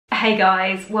Hey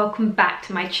guys, welcome back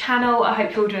to my channel. I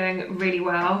hope you're doing really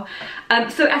well.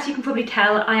 So as you can probably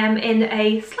tell, I am in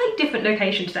a slightly different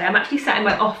location today. I'm actually sat in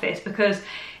my office because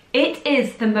it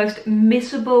is the most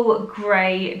miserable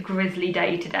grey grizzly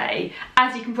day today,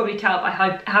 as you can probably tell by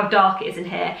how dark it is in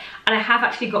here. And I have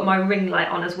actually got my ring light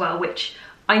on as well, which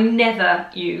I never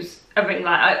use a ring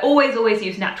light. I always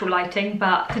use natural lighting,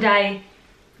 but today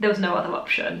there was no other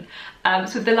option.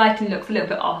 So if the lighting looks a little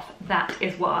bit off, that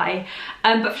is why.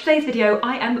 But for today's video,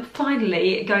 I am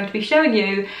finally going to be showing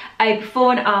you a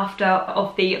before and after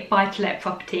of the buy-to-let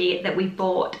property that we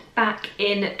bought back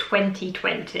in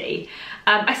 2020.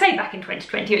 I say back in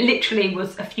 2020, it literally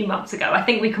was a few months ago. I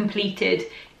think we completed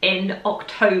in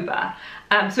October,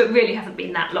 so it really hasn't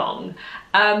been that long.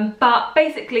 But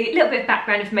basically, a little bit of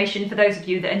background information for those of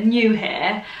you that are new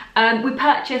here. We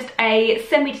purchased a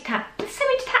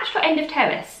semi-detached or end of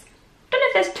terrace. I don't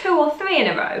know if there's 2 or 3 in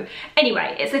a row.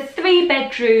 Anyway, it's a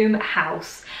 3-bedroom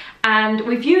house and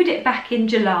we viewed it back in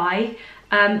July.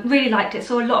 Really liked it,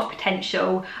 saw a lot of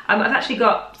potential. I've actually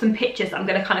got some pictures that I'm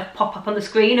going to kind of pop up on the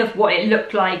screen of what it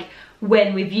looked like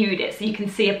when we viewed it, so you can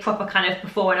see a proper kind of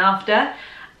before and after.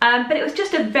 But it was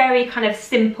just a very kind of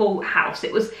simple house.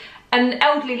 It was an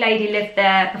elderly lady lived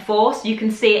there before, so you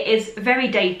can see it is very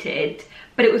dated,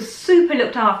 but it was super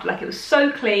looked after. Like, it was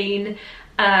so clean.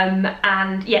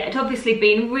 And yeah, it's obviously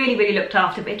been really looked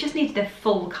after, but it just needed a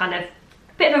full kind of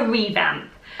bit of a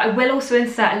revamp. I will also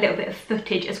insert a little bit of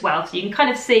footage as well, so you can kind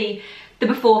of see the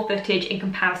before footage in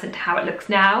comparison to how it looks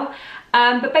now.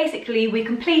 But basically we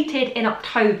completed in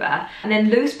October, and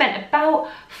then Lou spent about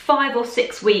 5 or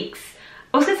 6 weeks,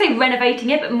 I was gonna say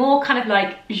renovating it, but more kind of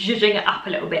like zhuzhing it up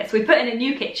a little bit. So we put in a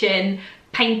new kitchen,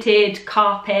 painted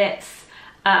carpets,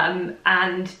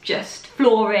 and just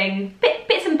flooring,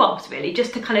 bits and bobs really,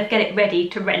 just to kind of get it ready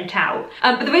to rent out.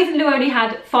 But the reason Lou only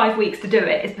had 5 weeks to do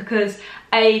it is because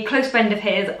a close friend of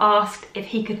his asked if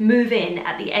he could move in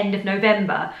at the end of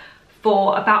November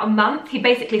for about a month. He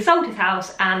basically sold his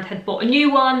house and had bought a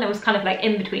new one that was kind of like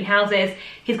in between houses.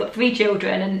 He's got 3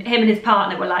 children, and him and his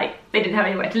partner were like, they didn't have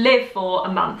anywhere to live for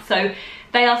a month. So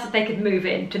they asked if they could move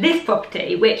into this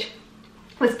property, which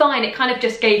was fine. It kind of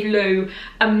just gave Lou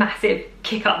a massive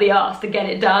kick up the arse to get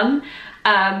it done.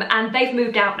 And they've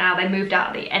moved out now. They moved out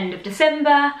at the end of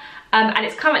December, and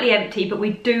it's currently empty, but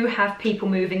we do have people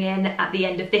moving in at the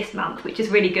end of this month, which is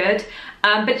really good.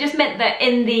 But it just meant that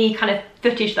in the kind of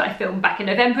footage that I filmed back in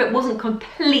November, it wasn't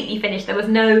completely finished. There was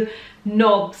no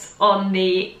knobs on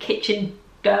the kitchen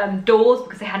doors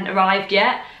because they hadn't arrived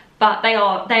yet. But they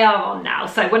are on now.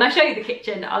 So when I show you the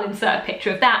kitchen, I'll insert a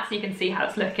picture of that so you can see how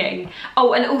it's looking.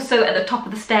 Oh, and also at the top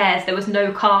of the stairs, there was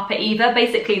no carpet either.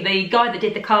 Basically, the guy that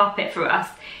did the carpet for us,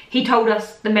 he told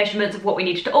us the measurements of what we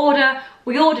needed to order.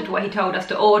 We ordered what he told us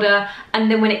to order.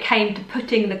 And then when it came to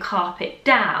putting the carpet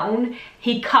down,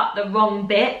 he cut the wrong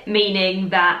bit, meaning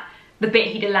that the bit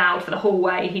he'd allowed for the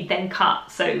hallway, he'd then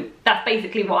cut. So that's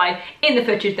basically why in the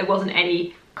footage there wasn't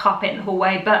any carpet in the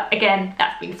hallway, but again,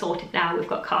 that's been sorted now. We've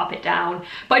got carpet down.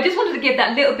 But I just wanted to give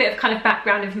that little bit of kind of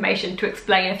background information to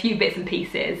explain a few bits and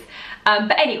pieces.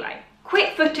 But anyway,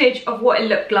 quick footage of what it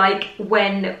looked like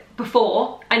when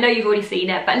before. I know you've already seen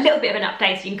it, but a little bit of an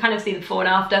update so you can kind of see the before and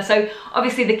after. So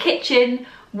obviously the kitchen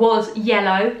was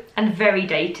yellow and very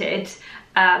dated.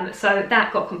 So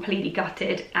that got completely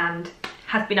gutted and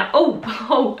has been up.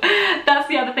 Oh, that's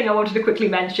the other thing I wanted to quickly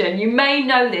mention. You may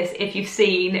know this if you've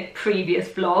seen previous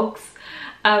vlogs,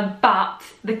 but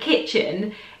the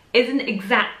kitchen isn't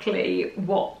exactly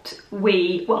what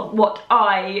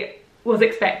I was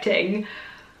expecting.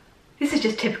 This is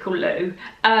just typical Lou.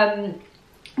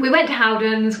 We went to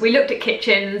Howden's, we looked at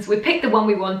kitchens, we picked the one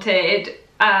we wanted,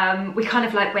 we kind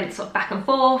of like went sort of back and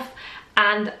forth,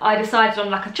 and I decided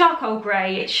on like a charcoal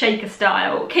grey shaker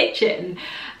style kitchen,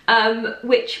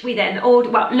 which we then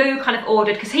ordered. Well, Lou kind of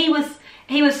ordered because he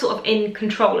was sort of in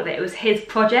control of it. It was his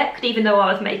project, even though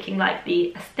I was making like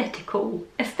the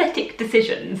aesthetic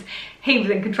decisions. He was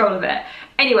in control of it.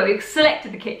 Anyway, we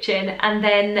selected the kitchen, and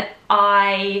then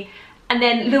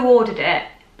Lou ordered it,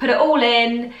 put it all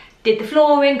in, did the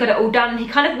flooring, got it all done. He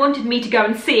kind of wanted me to go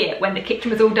and see it when the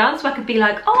kitchen was all done, so I could be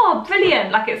like, oh,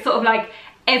 brilliant. Like, it's sort of like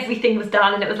everything was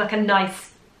done and it was like a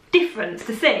nice difference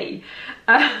to see.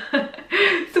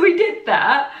 So we did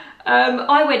that.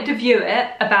 I went to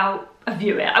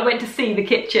I went to see the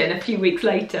kitchen a few weeks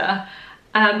later,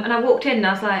 and I walked in and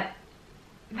I was like,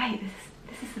 mate,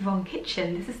 this is the wrong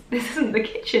kitchen. This isn't the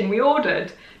kitchen we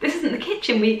ordered. This isn't the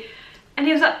kitchen we... And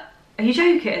he was like, are you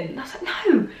joking? And I was like,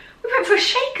 no, we went for a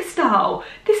shaker style.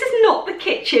 This is not the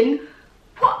kitchen.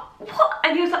 What?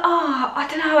 And he was like, oh, I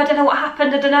don't know what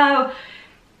happened, I don't know.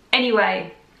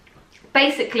 Anyway,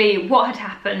 basically what had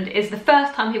happened is the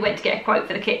first time he went to get a quote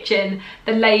for the kitchen,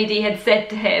 the lady had said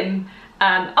to him,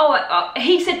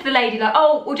 he said to the lady, like,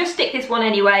 oh, we'll just stick this one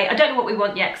anyway. I don't know what we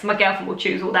want yet because my girlfriend will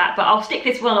choose all that, but I'll stick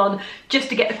this one on just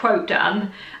to get the quote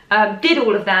done. Did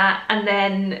all of that, and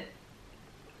then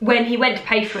when he went to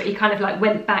pay for it, he kind of like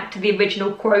went back to the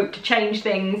original quote to change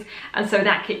things, and so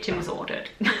that kitchen was ordered.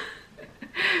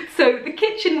 So the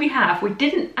kitchen we have, we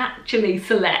didn't actually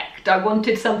select. I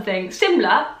wanted something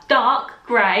similar, dark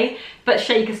grey, but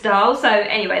shaker style. So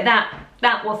anyway,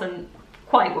 that wasn't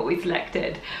quite what we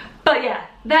selected. But yeah,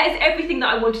 that is everything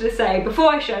that I wanted to say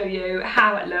before I show you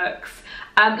how it looks.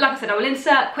 Like I said, I will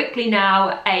insert quickly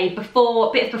now a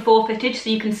bit of before footage so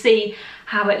you can see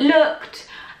how it looked.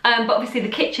 But obviously the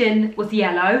kitchen was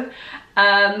yellow,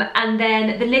 and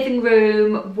then the living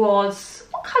room was,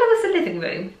 what colour was the living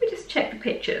room? Let me just check the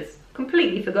pictures,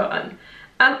 completely forgotten.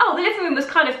 Oh, the living room was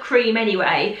kind of cream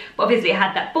anyway, but obviously it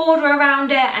had that border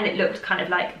around it and it looked kind of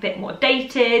like a bit more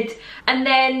dated. And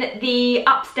then the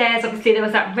upstairs, obviously there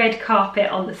was that red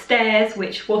carpet on the stairs,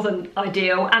 which wasn't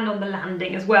ideal, and on the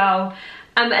landing as well.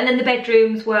 And then the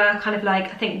bedrooms were kind of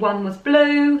like, I think one was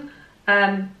blue,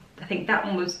 I think that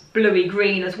one was bluey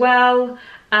green as well.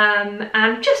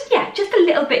 And just a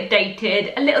little bit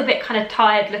dated, a little bit kind of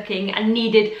tired looking, and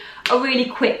needed a really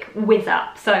quick whiz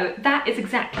up. So that is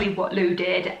exactly what Lou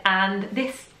did, and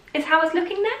this is how it's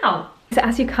looking now. So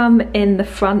as you come in the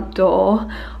front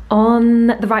door, on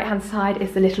the right hand side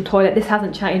is the little toilet. This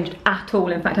hasn't changed at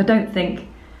all. In fact, I don't think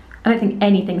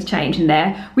anything's changed in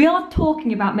there. We are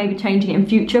talking about maybe changing it in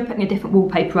future, putting a different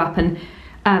wallpaper up and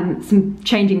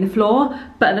changing the floor,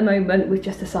 but at the moment we've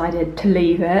just decided to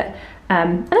leave it.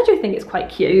 And I do think it's quite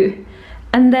cute.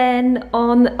 And then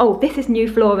on, oh, this is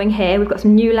new flooring here. We've got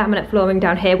some new laminate flooring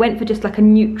down here. Went for just like a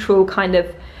neutral kind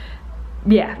of,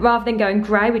 yeah, rather than going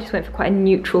grey, we just went for quite a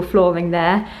neutral flooring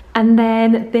there. And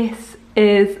then this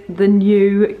is the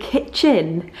new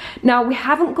kitchen. Now, we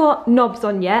haven't got knobs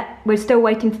on yet. We're still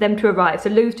waiting for them to arrive. So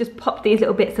Lou's just popped these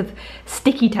little bits of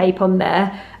sticky tape on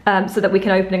there so that we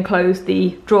can open and close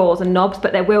the drawers and knobs,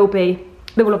 but there will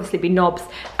obviously be knobs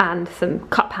and some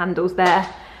cup handles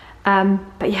there.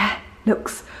 But yeah,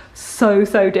 looks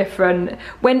so different.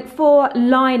 Went for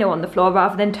lino on the floor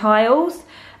rather than tiles,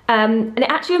 and it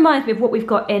actually reminds me of what we've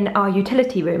got in our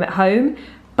utility room at home,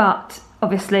 but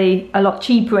obviously a lot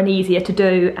cheaper and easier to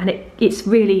do, and it's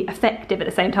really effective at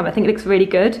the same time. I think it looks really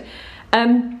good.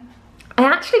 I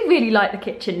actually really like the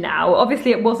kitchen now.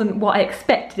 Obviously it wasn't what I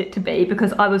expected it to be,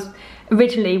 because I was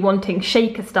originally wanting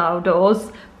shaker style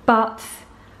doors, but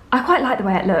I quite like the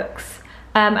way it looks.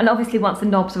 And obviously once the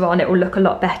knobs are on, it will look a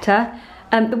lot better.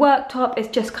 The worktop is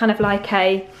just kind of like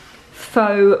a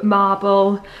faux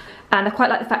marble, and I quite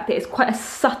like the fact that it's quite a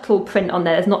subtle print on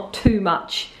there. There's not too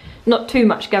much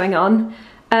going on.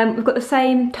 We've got the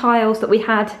same tiles that we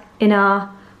had in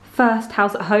our first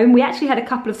house at home. We actually had a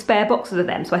couple of spare boxes of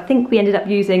them, so I think we ended up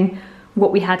using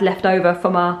what we had left over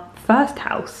from our first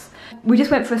house. We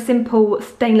just went for a simple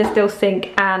stainless steel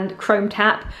sink and chrome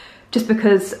tap, just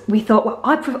because we thought, well,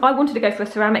 I wanted to go for a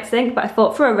ceramic sink, but I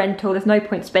thought for a rental, there's no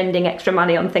point spending extra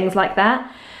money on things like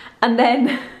that. And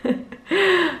then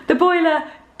the boiler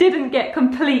didn't get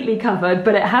completely covered,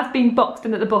 but it has been boxed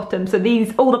in at the bottom. So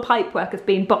all the pipe work has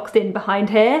been boxed in behind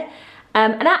here.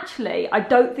 And actually, I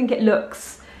don't think it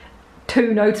looks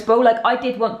too noticeable. Like I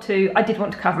did want to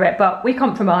cover it, but we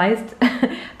compromised.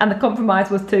 And the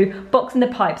compromise was to box in the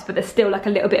pipes, but there's still like a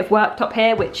little bit of worktop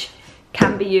here, which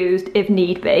can be used if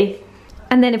need be.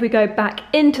 And then if we go back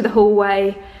into the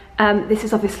hallway, this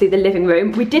is obviously the living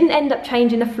room. We didn't end up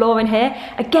changing the floor in here,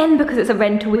 again because it's a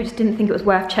rental, we just didn't think it was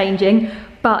worth changing,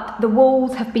 but the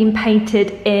walls have been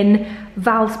painted in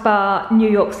Valspar New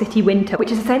York City Winter,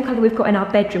 which is the same colour we've got in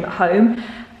our bedroom at home,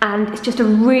 and it's just a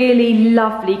really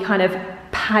lovely kind of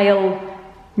pale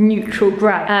neutral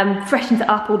grey. Freshens it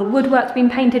up. All the woodwork's been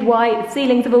painted white, the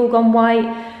ceilings have all gone white,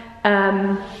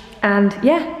 and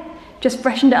yeah, just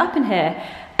freshened it up in here.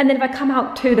 And then if I come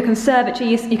out to the conservatory,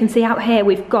 you can see out here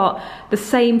we've got the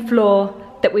same floor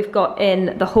that we've got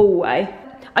in the hallway.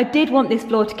 I did want this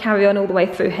floor to carry on all the way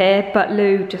through here, but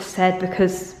Lou just said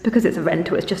because it's a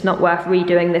rental, it's just not worth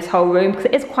redoing this whole room, because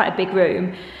it is quite a big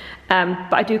room.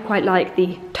 But I do quite like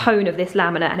the tone of this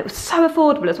laminate, and it was so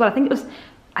affordable as well. I think it was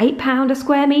 £8 a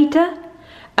square metre.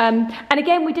 And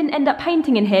again, we didn't end up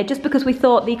painting in here just because we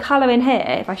thought the colour in here,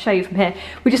 if I show you from here,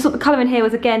 we just thought the colour in here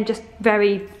was again just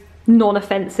very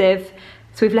non-offensive.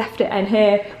 So we've left it in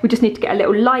here. We just need to get a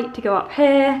little light to go up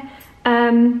here.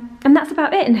 And that's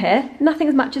about it in here. Nothing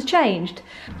as much has changed.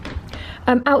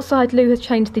 Outside, Lou has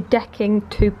changed the decking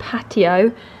to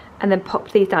patio and then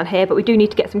popped these down here, but we do need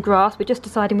to get some grass. We're just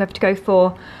deciding whether to go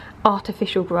for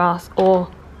artificial grass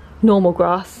or normal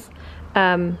grass,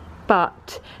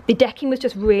 but the decking was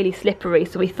just really slippery,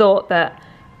 so we thought that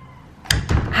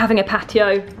having a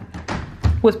patio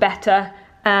was better,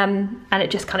 and it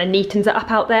just kind of neatens it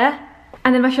up out there.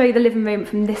 And then if I show you the living room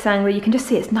from this angle, you can just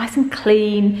see it's nice and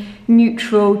clean,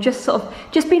 neutral, just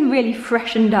been really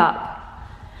freshened up.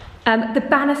 The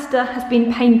banister has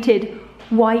been painted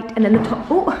white, and then the top,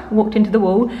 oh, walked into the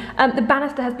wall. The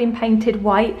banister has been painted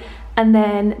white, and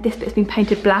then this bit's been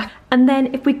painted black. And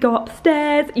then if we go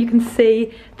upstairs, you can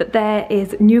see that there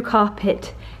is new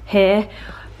carpet here.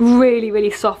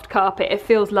 Really soft carpet, it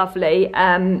feels lovely,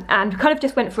 and kind of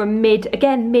just went for a mid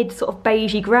sort of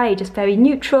beigey grey, just very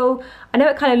neutral. I know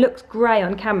it kind of looks grey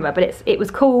on camera, but it was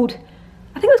called,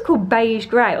 I think it was called beige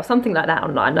grey or something like that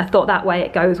online. I thought that way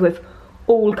it goes with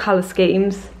all colour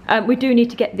schemes. We do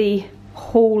need to get the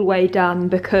hallway done,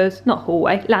 because, not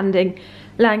hallway,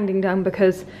 landing done,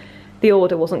 because the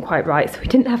order wasn't quite right, so we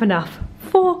didn't have enough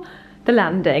for the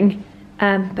landing.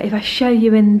 But if I show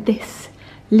you in this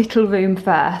little room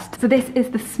first. So this is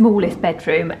the smallest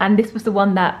bedroom, and this was the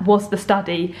one that was the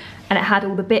study, and it had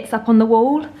all the bits up on the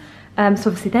wall. So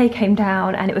obviously they came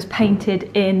down, and it was painted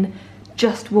in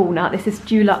just walnut. This is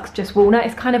Dulux just walnut.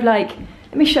 It's kind of like,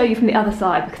 let me show you from the other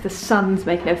side because the sun's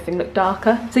making everything look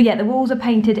darker. So yeah, the walls are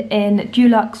painted in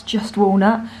Dulux just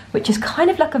walnut, which is kind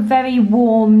of like a very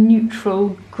warm,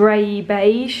 neutral grey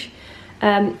beige.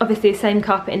 Obviously the same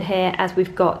carpet in here as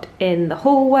we've got in the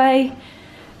hallway.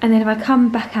 And then if I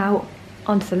come back out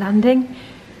onto the landing,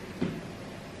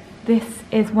 this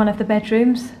is one of the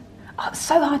bedrooms. Oh, it's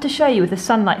so hard to show you with the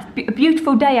sunlight. It's a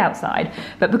beautiful day outside,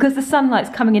 but because the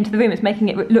sunlight's coming into the room, it's making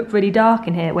it look really dark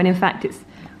in here, when in fact it's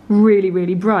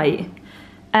really bright.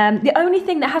 The only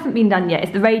thing that hasn't been done yet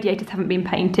is the radiators haven't been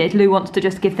painted. Lou wants to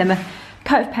just give them a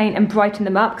coat of paint and brighten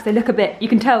them up, because they look a bit, you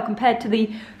can tell compared to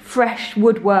the fresh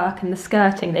woodwork and the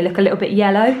skirting, they look a little bit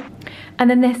yellow. And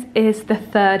then this is the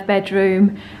third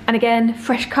bedroom, and again,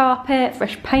 fresh carpet,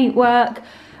 fresh paintwork.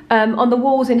 On the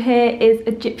walls in here is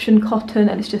Egyptian cotton,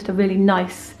 and it's just a really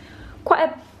nice, quite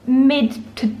a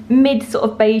mid sort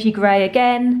of beigey grey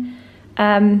again.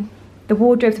 The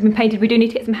wardrobes have been painted. We do need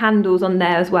to get some handles on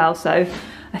there as well, so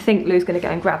I think Lou's going to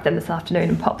go and grab them this afternoon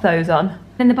and pop those on.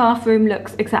 Then the bathroom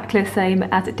looks exactly the same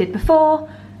as it did before.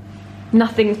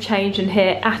 Nothing's changed in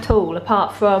here at all,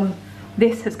 apart from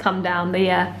this has come down,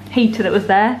 the heater that was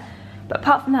there. But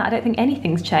apart from that, I don't think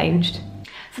anything's changed.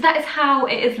 So that is how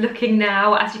it is looking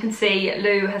now. As you can see,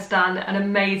 Lou has done an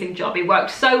amazing job. He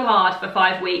worked so hard for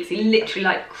 5 weeks. He literally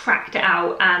like cracked it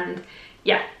out, and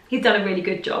yeah, he's done a really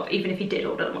good job, even if he did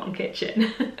order the wrong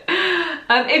kitchen.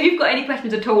 If you've got any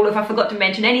questions at all, if I forgot to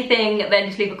mention anything, then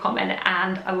just leave a comment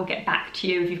and I will get back to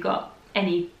you if you've got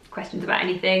any questions about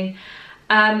anything.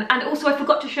 And also I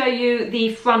forgot to show you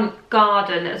the front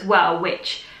garden as well,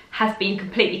 which has been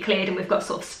completely cleared, and we've got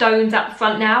sort of stones out the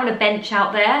front now and a bench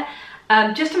out there,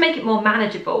 just to make it more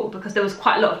manageable, because there was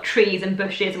quite a lot of trees and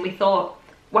bushes, and we thought,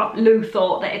 well, Lou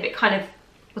thought that if it kind of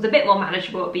was a bit more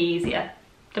manageable, it'd be easier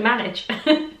to manage.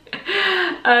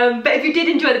 But if you did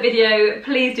enjoy the video,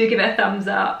 please do give it a thumbs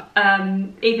up,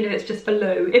 even if it's just for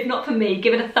Lou. If not for me,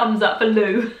 give it a thumbs up for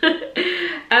Lou.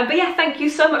 But yeah, thank you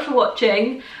so much for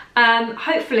watching.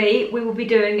 Hopefully we will be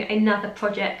doing another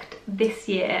project this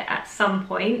year at some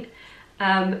point.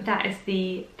 That is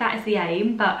the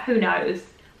aim, but who knows,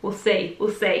 we'll see.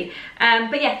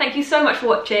 But yeah, thank you so much for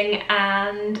watching,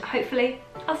 and hopefully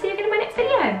I'll see you again in my next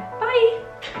video.